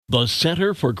The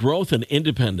Center for Growth and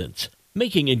Independence,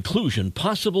 making inclusion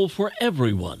possible for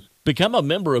everyone. Become a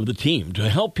member of the team to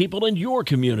help people in your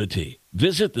community.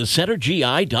 Visit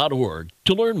thecentergi.org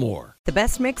to learn more. The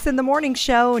best mix in the morning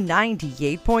show,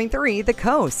 98.3 The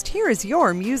Coast. Here is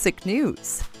your music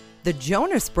news. The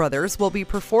Jonas Brothers will be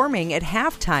performing at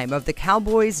halftime of the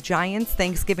Cowboys-Giants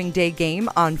Thanksgiving Day game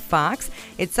on Fox.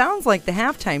 It sounds like the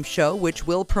halftime show, which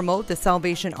will promote the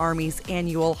Salvation Army's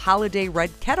annual Holiday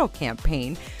Red Kettle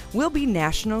campaign, will be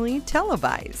nationally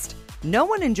televised. No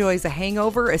one enjoys a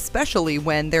hangover, especially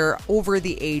when they're over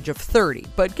the age of 30,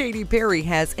 but Katy Perry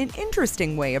has an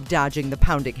interesting way of dodging the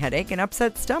pounding headache and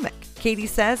upset stomach. Katy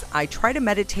says, "I try to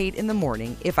meditate in the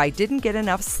morning if I didn't get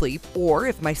enough sleep or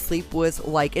if my sleep was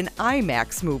like an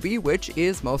IMAX movie, which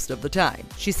is most of the time."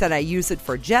 She said, "I use it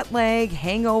for jet lag,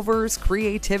 hangovers,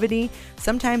 creativity.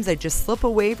 Sometimes I just slip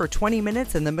away for 20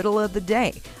 minutes in the middle of the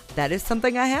day. That is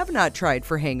something I have not tried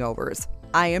for hangovers.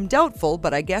 I am doubtful,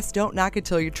 but I guess don't knock it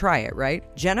till you try it, right?"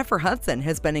 Jennifer Hudson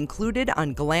has been included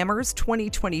on Glamour's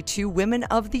 2022 Women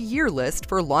of the Year list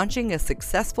for launching a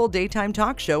successful daytime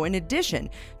talk show in addition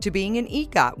to being an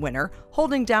EGOT winner,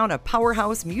 holding down a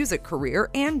powerhouse music career,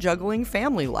 and juggling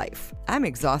family life. I'm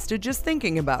exhausted just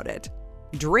thinking about it.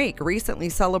 Drake recently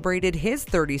celebrated his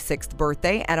 36th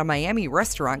birthday at a Miami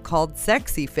restaurant called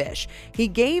Sexy Fish. He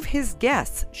gave his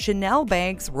guests Chanel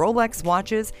bags, Rolex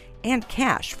watches, and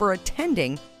cash for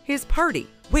attending his party.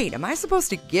 Wait, am I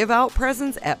supposed to give out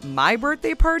presents at my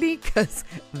birthday party? Because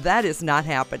that is not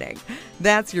happening.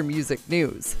 That's your music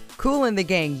news. Kool and the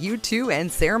Gang, U2,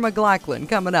 and Sarah McLachlan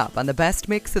coming up on the best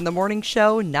mix in the morning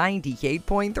show,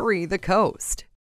 98.3 The Coast.